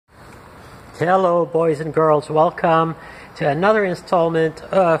Hello boys and girls, welcome to another installment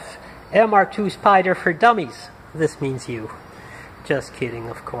of MR2 Spyder for Dummies. This means you. Just kidding,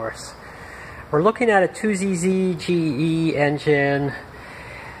 of course. We're looking at a 2zz-ge engine,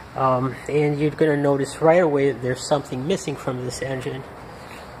 and you're going to notice right away that there's something missing from this engine.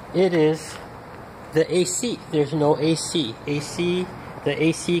 It is the AC. There's no AC. The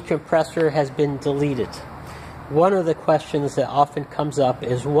AC compressor has been deleted. One of the questions that often comes up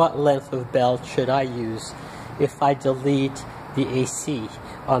is what length of belt should I use if I delete the AC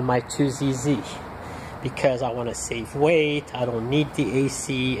on my 2zz? Because I want to save weight, I don't need the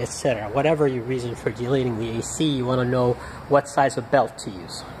AC, etc. Whatever your reason for deleting the AC, you want to know what size of belt to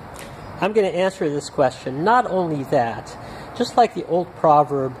use. I'm going to answer this question. Not only that, just like the old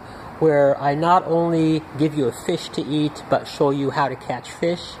proverb where I not only give you a fish to eat but show you how to catch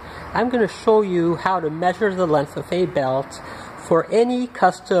fish, I'm going to show you how to measure the length of a belt for any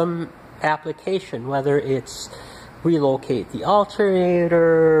custom application, whether it's relocate the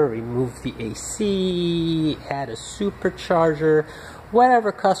alternator, remove the AC, add a supercharger,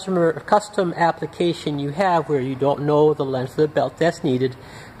 whatever custom application you have where you don't know the length of the belt that's needed.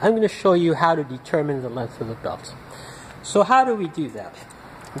 I'm going to show you how to determine the length of the belt. So how do we do that?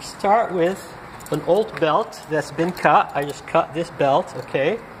 We start with an old belt that's been cut. I just cut this belt,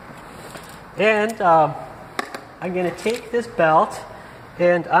 okay? And I'm going to take this belt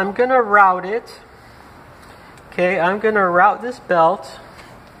and I'm going to route it. Okay, I'm going to route this belt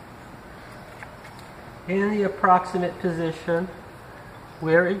in the approximate position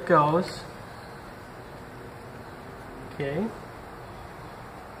where it goes. Okay,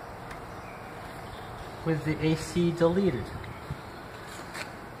 with the AC deleted.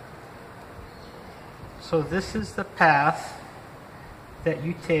 So this is the path that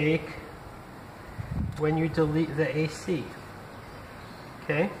you take when you delete the AC.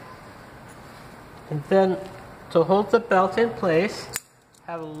 Okay? And then to hold the belt in place,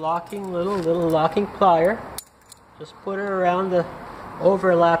 have a little locking plier. Just put it around the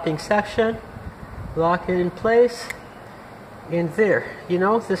overlapping section, lock it in place, and there. You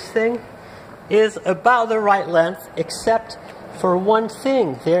know, this thing is about the right length, except for one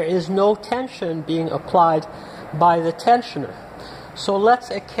thing. There is no tension being applied by the tensioner. So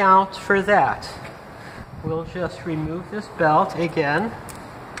let's account for that. We'll just remove this belt again.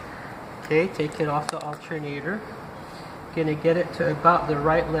 Okay, take it off the alternator. Gonna get it to about the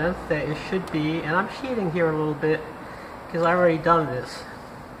right length that it should be, and I'm cheating here a little bit because I've already done this.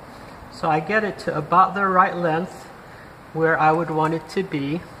 So I get it to about the right length where I would want it to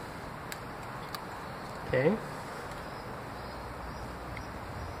be. Okay.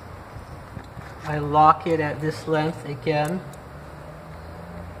 I lock it at this length again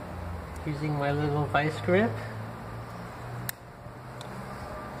using my little vice grip.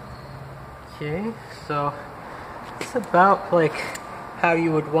 Okay, so it's about like how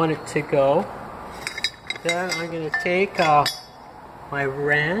you would want it to go. Then I'm going to take my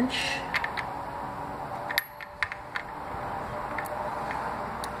wrench.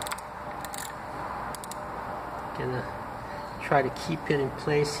 Gonna try to keep it in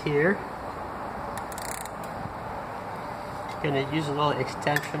place here. Gonna use a little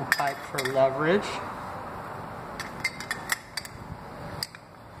extension pipe for leverage.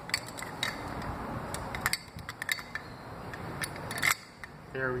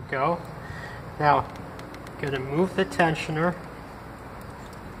 There we go. Now, gonna move the tensioner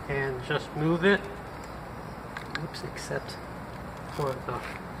and just move it. Oops, except for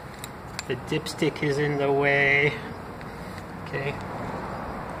the dipstick is in the way. Okay.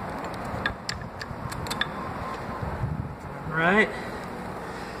 Right.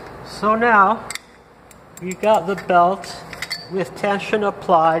 So now we got the belt with tension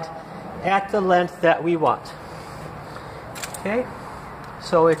applied at the length that we want. Okay.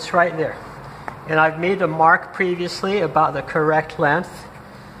 So it's right there. And I've made a mark previously about the correct length,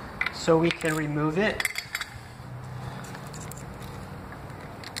 so we can remove it.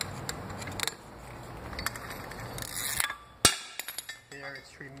 There,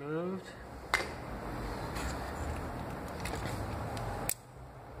 it's removed.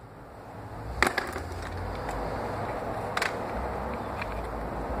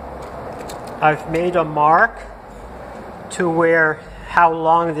 I've made a mark to where how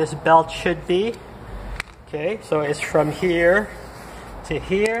long this belt should be. Okay, so it's from here to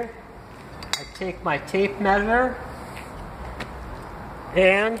here. I take my tape measure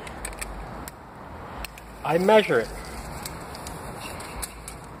and I measure it.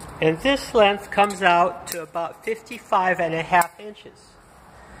 And this length comes out to about 55.5 inches.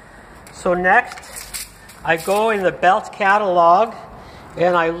 So next, I go in the belt catalog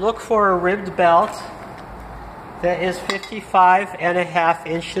and I look for a ribbed belt that is 55.5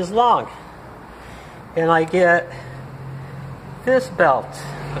 inches long. And I get this belt,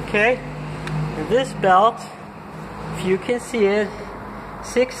 okay? And this belt, if you can see it,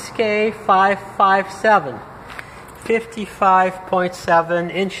 2zz-ge 557,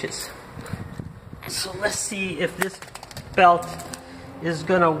 55.7 inches. So let's see if this belt is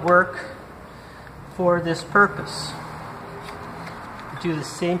going to work for this purpose. Do the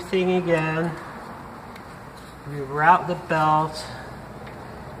same thing again. Reroute the belt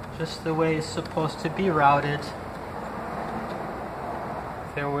just the way it's supposed to be routed.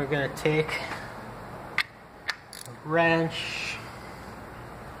 Then we're going to take a wrench,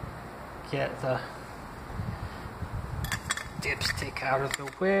 get the dipstick out of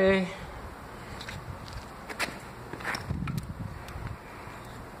the way.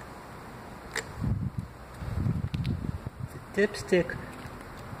 The dipstick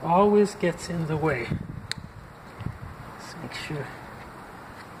always gets in the way. Let's make sure.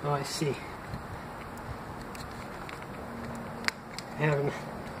 Oh, I see. And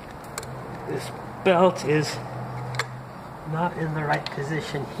this belt is not in the right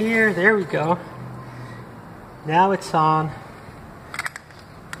position here. There we go. Now it's on.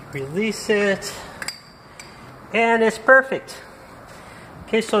 Release it. And it's perfect.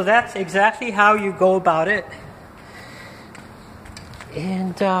 Okay, so that's exactly how you go about it.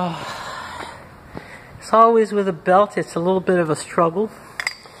 And it's always with a belt, it's a little bit of a struggle.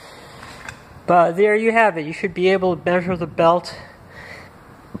 But there you have it. You should be able to measure the belt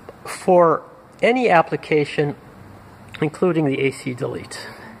for any application, including the AC delete.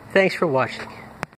 Thanks for watching.